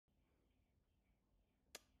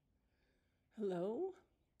Hello,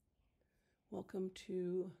 welcome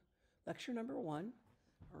to lecture number 1,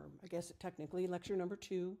 or I guess technically lecture number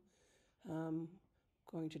 2.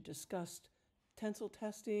 Going to discuss tensile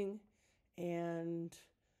testing and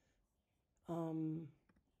the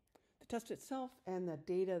test itself and the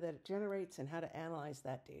data that it generates and how to analyze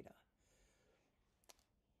that data.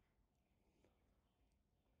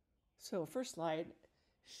 So first slide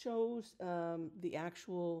shows the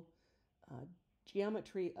actual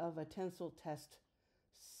geometry of a tensile test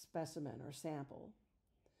specimen or sample.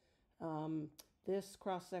 This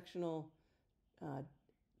cross-sectional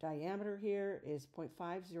diameter here is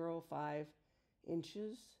 0.505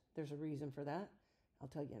 inches. There's a reason for that. I'll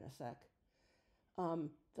tell you in a sec.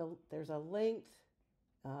 There's a length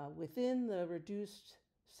within the reduced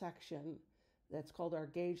section that's called our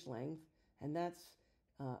gauge length, and that's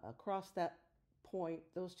across that point,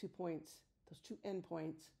 those two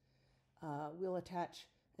endpoints, we'll attach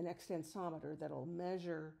an extensometer that'll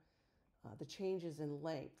measure the changes in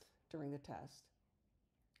length during the test.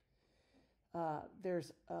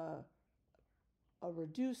 There's a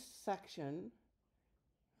reduced section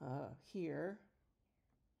here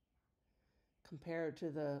compared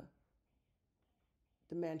to the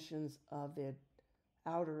dimensions of the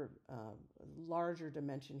outer larger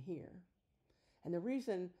dimension here. And the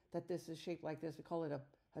reason that this is shaped like this, we call it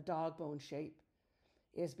a dog bone shape,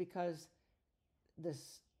 is because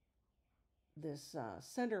this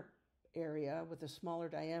center area with a smaller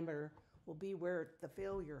diameter will be where the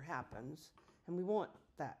failure happens, and we want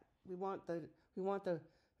that. We want the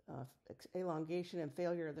elongation and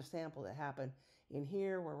failure of the sample to happen in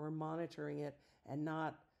here where we're monitoring it, and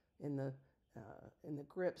not in the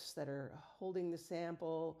grips that are holding the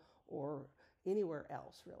sample or anywhere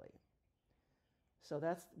else really. So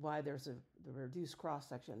that's why there's the reduced cross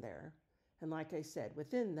section there. And like I said,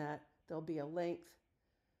 within that there'll be a length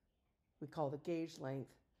we call the gauge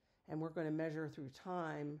length, and we're going to measure through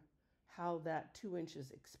time how that 2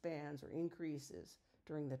 inches expands or increases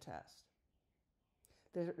during the test.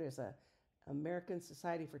 There's a American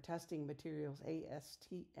Society for Testing Materials,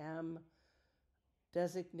 ASTM,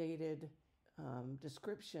 designated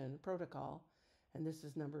description protocol, and this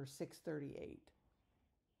is number 638.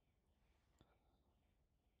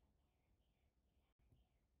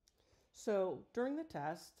 So during the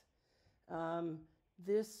test,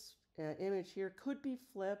 this image here could be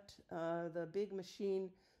flipped. The big machine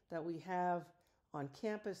that we have on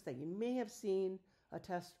campus that you may have seen a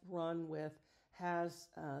test run with has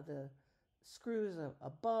the screws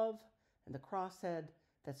above, and the crosshead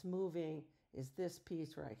that's moving is this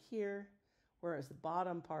piece right here, whereas the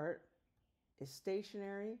bottom part is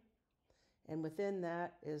stationary, and within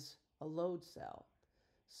that is a load cell.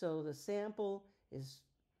 So the sample is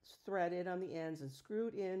threaded on the ends and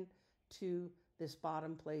screwed in to this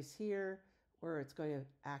bottom place here, where it's going to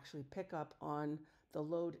actually pick up on the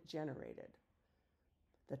load generated.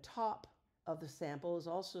 The top of the sample is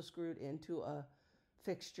also screwed into a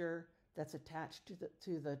fixture that's attached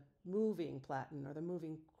to the moving platen or the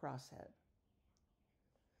moving crosshead.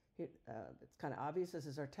 It's kind of obvious this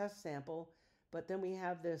is our test sample, but then we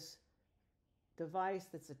have this device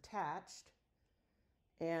that's attached,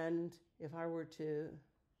 and if I were to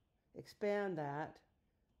expand that,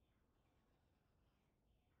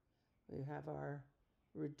 we have our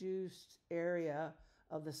reduced area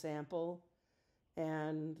of the sample,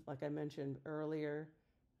 and like I mentioned earlier,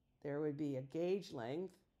 there would be a gauge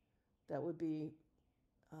length that would be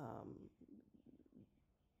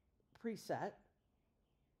preset,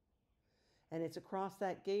 and it's across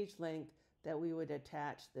that gauge length that we would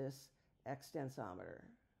attach this extensometer.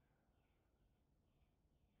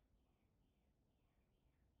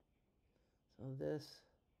 So this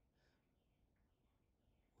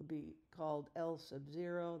would be called L sub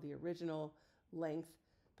 0, the original length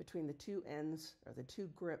between the two ends or the two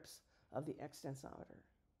grips of the extensometer.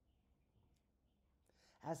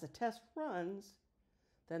 As the test runs,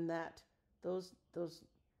 then those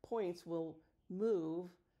points will move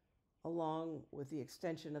along with the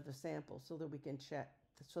extension of the sample so that we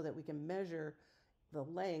can measure the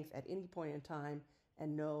length at any point in time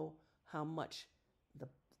and know how much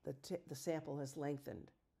the sample has lengthened.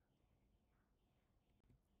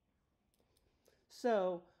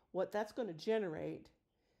 So what that's going to generate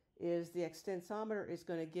is the extensometer is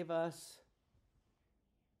going to give us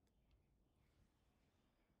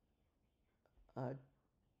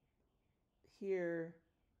here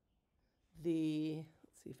let's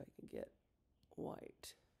see if I can get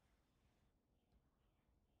white.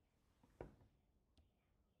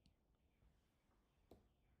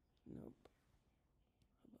 Nope.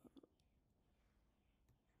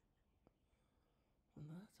 Well,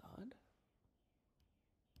 that's odd.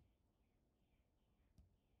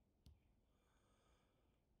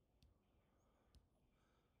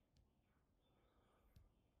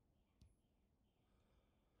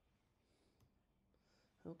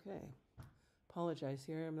 Okay. Apologize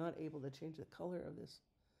here. I'm not able to change the color of this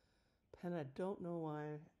pen. I don't know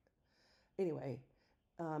why. Anyway,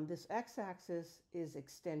 this x-axis is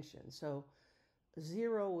extension. So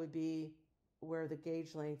 0 would be where the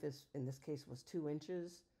gauge length is, in this case, was 2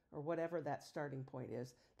 inches, or whatever that starting point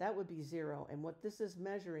is. That would be 0. And what this is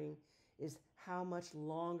measuring is how much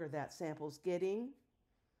longer that sample's getting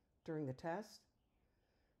during the test.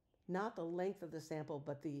 Not the length of the sample,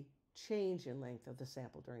 but the change in length of the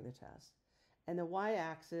sample during the test. And the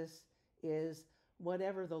y-axis is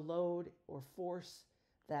whatever the load or force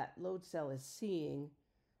that load cell is seeing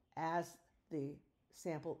as the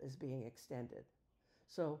sample is being extended.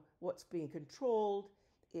 So what's being controlled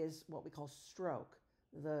is what we call stroke,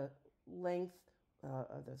 the length,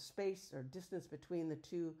 the space or distance between the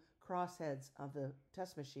two crossheads of the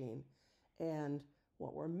test machine. And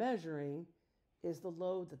what we're measuring is the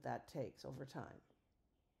load that that takes over time.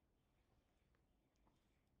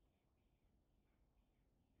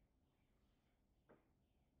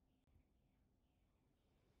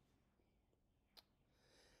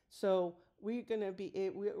 So we're going to be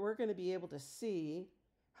able to see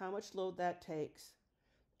how much load that takes,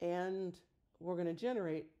 and we're going to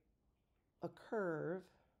generate a curve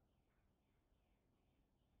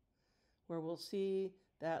where we'll see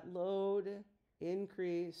that load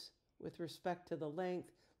increase with respect to the length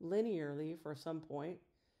linearly for some point,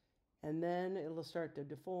 and then it'll start to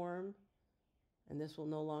deform, and this will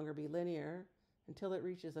no longer be linear until it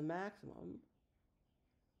reaches a maximum,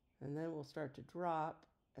 and then we'll start to drop,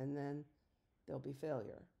 and then there'll be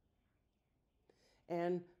failure.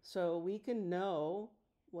 And so we can know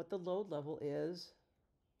what the load level is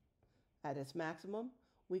at its maximum.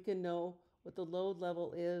 We can know what the load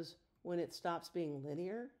level is when it stops being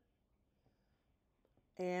linear.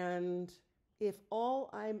 And if all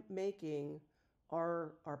I'm making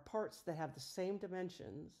are parts that have the same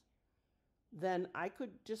dimensions, then I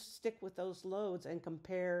could just stick with those loads and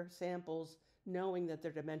compare samples knowing that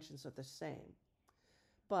their dimensions are the same.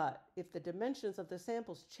 But if the dimensions of the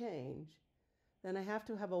samples change, then I have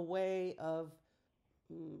to have a way of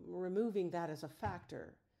removing that as a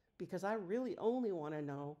factor, because I really only want to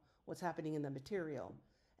know what's happening in the material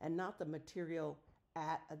and not the material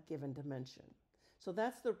at a given dimension. So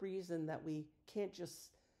that's the reason that we can't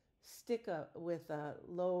just stick with a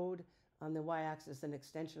load on the y-axis and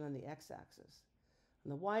extension on the x-axis. On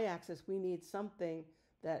the y-axis, we need something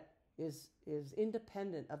that is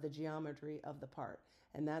independent of the geometry of the part,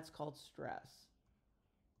 and that's called stress.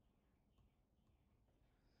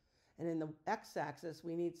 And in the x-axis,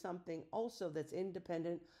 we need something also that's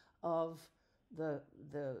independent of the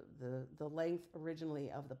length originally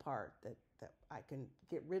of the part, that I can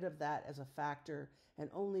get rid of that as a factor and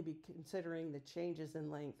only be considering the changes in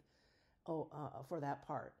length for that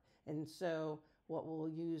part. And so what we'll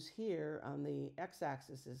use here on the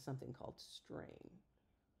x-axis is something called strain.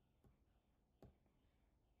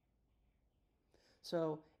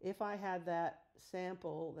 So if I had that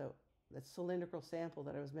sample, that cylindrical sample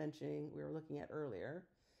that I was mentioning, we were looking at earlier,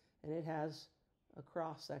 and it has a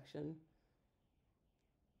cross-sectional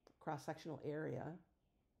area,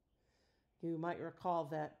 you might recall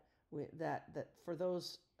that for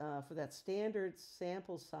that standard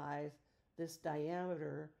sample size, this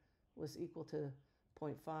diameter was equal to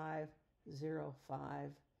 0.505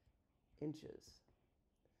 inches.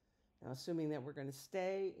 Now, assuming that we're going to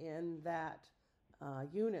stay in that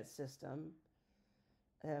unit system,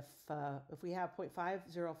 if we have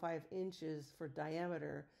 0.505 inches for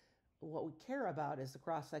diameter, what we care about is the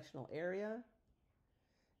cross-sectional area,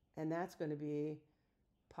 and that's going to be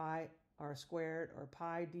pi r squared or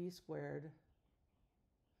pi d squared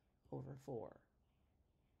over 4,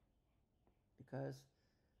 because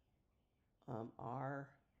r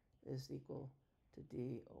is equal to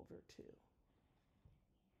d over 2.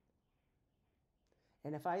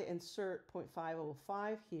 And if I insert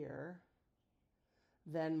 0.505 here,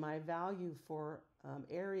 then my value for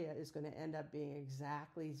area is going to end up being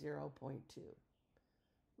exactly 0.2,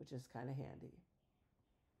 which is kind of handy.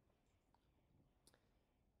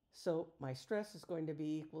 So my stress is going to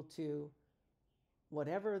be equal to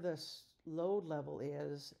whatever the load level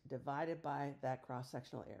is divided by that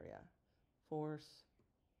cross-sectional area, force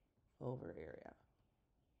over area.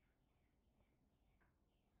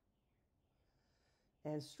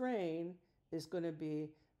 And strain is going to be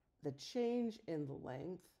the change in the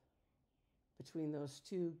length between those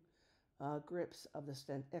two grips of the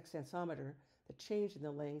extensometer, the change in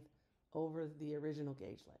the length over the original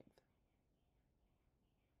gauge length.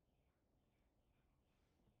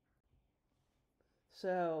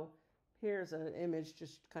 So here's an image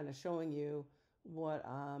just kind of showing you what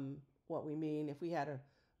we mean. If we had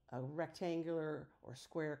a rectangular or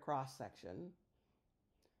square cross section.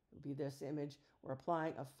 It would be this image. We're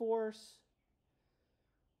applying a force.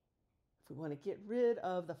 If we want to get rid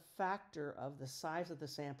of the factor of the size of the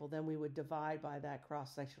sample, then we would divide by that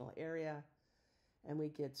cross-sectional area, and we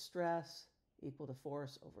get stress equal to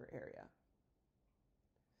force over area.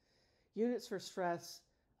 Units for stress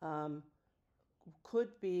could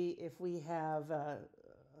be, if we have the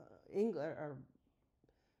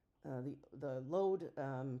load,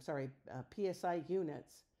 PSI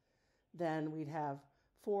units, then we'd have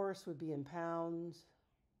force would be in pounds,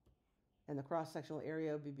 and the cross-sectional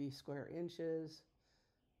area would be square inches,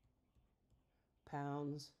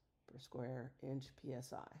 pounds per square inch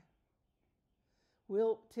PSI.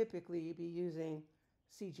 We'll typically be using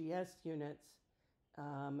CGS units,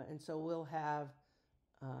 and so we'll have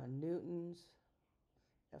newtons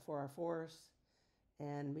for our force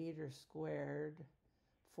and meters squared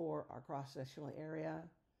for our cross-sectional area,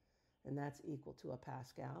 and that's equal to a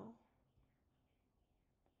Pascal.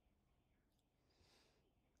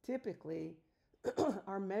 Typically,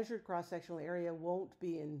 our measured cross-sectional area won't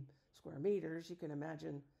be in square meters. You can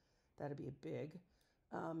imagine that'd be big,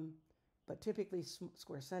 but typically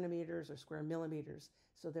square centimeters or square millimeters.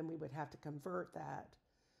 So then we would have to convert that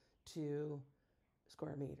to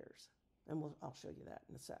square meters, and I'll show you that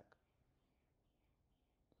in a sec.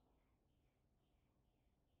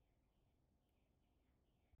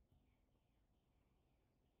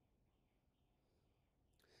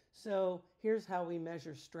 So here's how we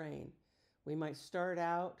measure strain. We might start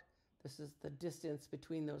out, this is the distance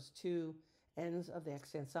between those two ends of the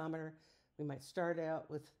extensometer. We might start out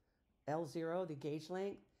with L0, the gauge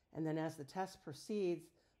length, and then as the test proceeds,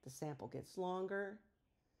 the sample gets longer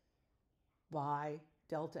by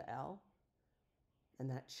delta L,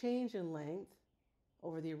 and that change in length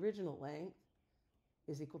over the original length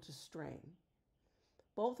is equal to strain.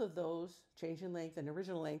 Both of those, change in length and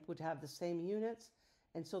original length, would have the same units,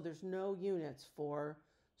 and so there's no units for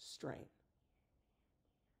strain.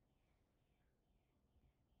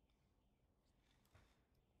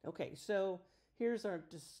 Okay, so here's our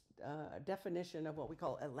definition of what we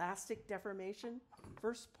call elastic deformation.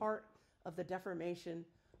 First part of the deformation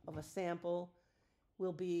of a sample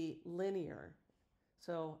will be linear.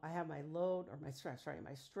 So I have my load, or my stress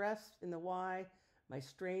in the Y, my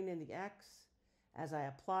strain in the X. As I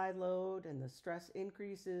apply load and the stress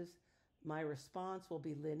increases, my response will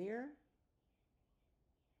be linear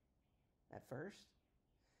at first.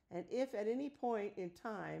 And if at any point in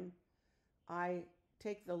time I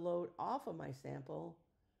take the load off of my sample,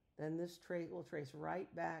 then this trait will trace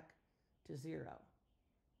right back to 0.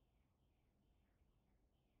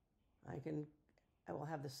 I will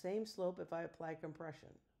have the same slope if I apply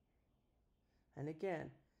compression. And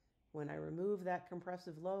again, when I remove that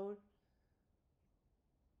compressive load,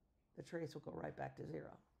 the trace will go right back to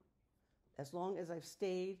 0, as long as I've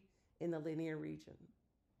stayed in the linear region.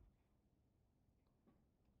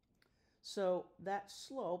 So that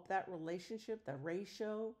slope, that relationship, the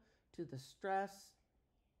ratio to the stress,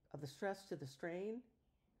 of the stress to the strain,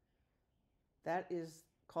 that is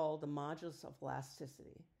called the modulus of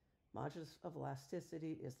elasticity. Modulus of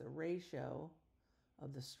elasticity is the ratio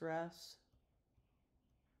of the stress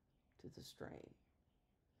to the strain.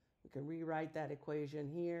 We can rewrite that equation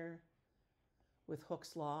here with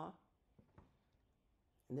Hooke's law.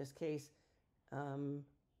 In this case,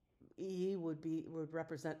 E would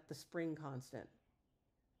represent the spring constant.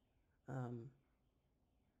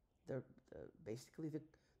 Basically the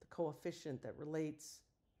coefficient that relates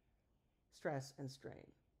stress and strain,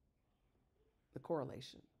 the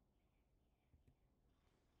correlation.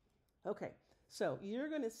 Okay, so you're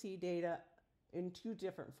going to see data in two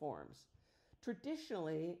different forms.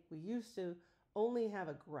 Traditionally, we used to only have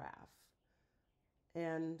a graph,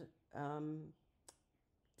 and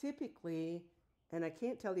typically, and I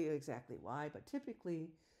can't tell you exactly why, but typically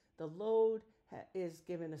the load is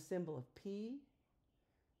given a symbol of P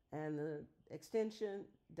and the extension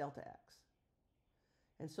delta X.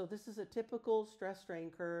 And so this is a typical stress-strain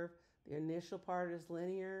curve. The initial part is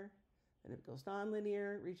linear, then it goes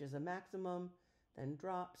nonlinear, reaches a maximum, then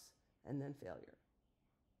drops, and then failure.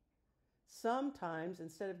 Sometimes,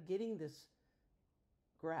 instead of getting this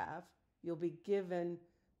graph, you'll be given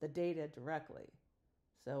the data directly.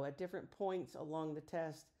 So at different points along the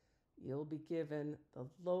test, you'll be given the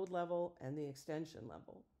load level and the extension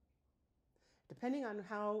level. Depending on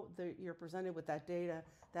how you're presented with that data,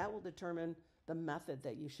 that will determine the method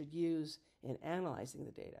that you should use in analyzing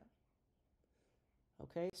the data.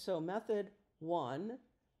 Okay, so method 1,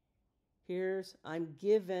 I'm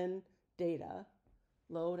given data,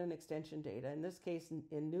 load and extension data, in this case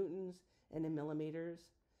in newtons and in millimeters.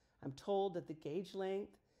 I'm told that the gauge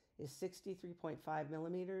length is 63.5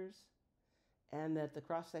 millimeters and that the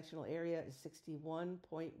cross-sectional area is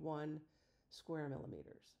 61.1 square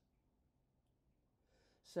millimeters.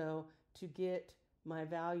 So to get my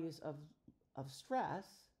values of stress,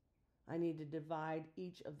 I need to divide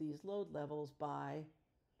each of these load levels by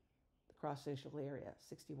the cross-sectional area,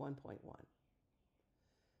 61.1.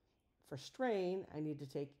 For strain, I need to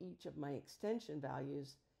take each of my extension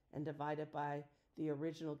values and divide it by the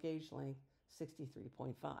original gauge length,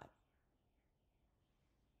 63.5.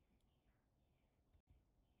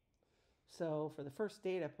 So for the first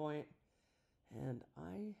data point, and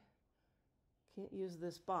I can't use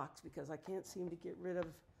this box because I can't seem to get rid of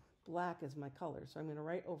black as my color. So I'm going to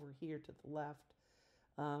write over here to the left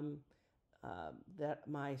that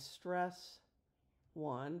my stress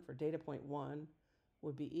 1 for data point 1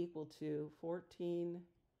 would be equal to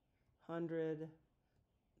 1,400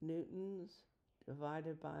 newtons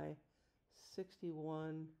divided by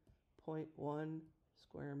 61.1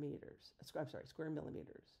 square meters. I'm sorry, square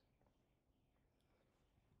millimeters.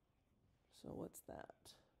 So what's that?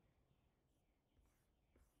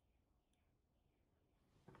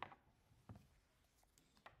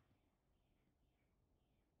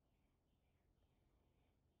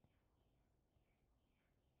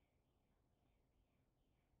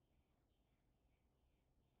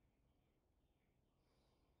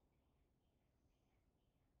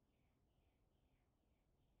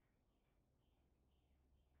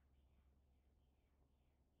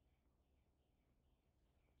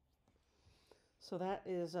 So that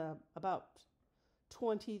is about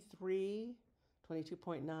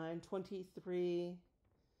 22.9, 23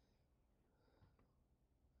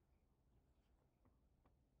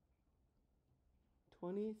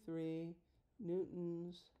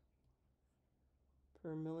 newtons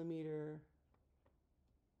per millimeter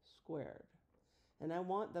squared. And I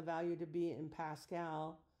want the value to be in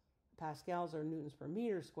Pascal. Pascals are newtons per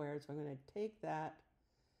meter squared, so I'm going to take that,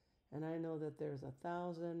 and I know that there's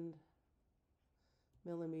 1,000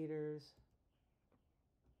 millimeters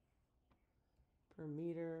per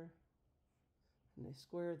meter, and I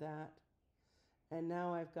square that, and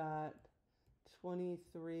now I've got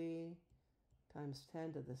 23 times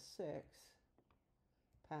 10 to the 6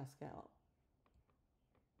 Pascal.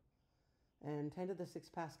 And 10 to the 6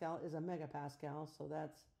 Pascal is a megapascal, so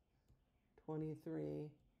that's 23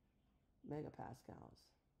 megapascals.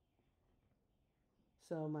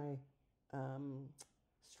 So my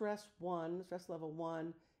stress level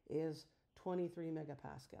 1 is 23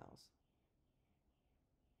 megapascals.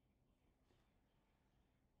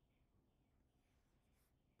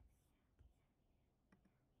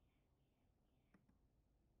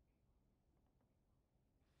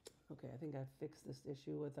 Okay, I think I've fixed this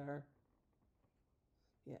issue with our,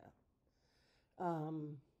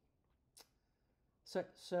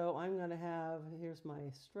 So I'm going to have, here's my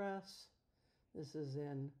stress. This is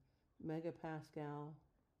in megapascal,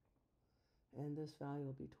 and this value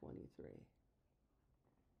will be 23.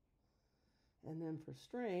 And then for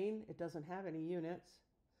strain, it doesn't have any units.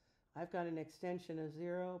 I've got an extension of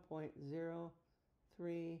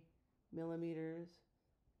 0.03 millimeters.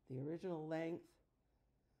 The original length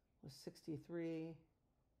was 63.5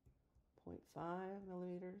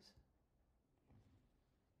 millimeters.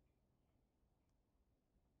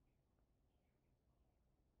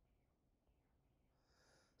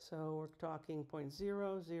 So we're talking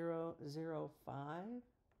 0.0005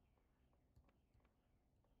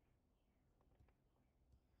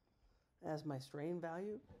 as my strain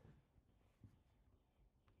value.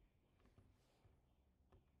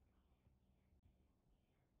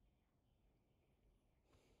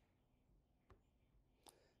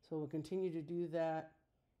 So we'll continue to do that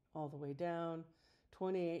all the way down.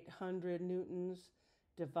 2,800 newtons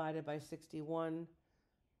divided by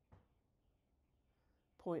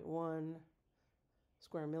 61.1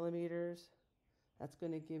 square millimeters. That's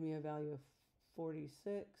going to give me a value of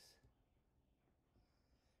 46.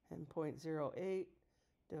 And 0.08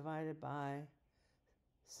 divided by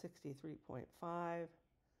 63.5.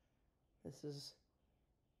 This is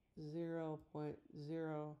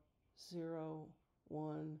 0.0012.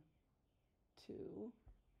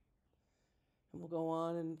 And we'll go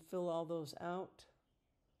on and fill all those out.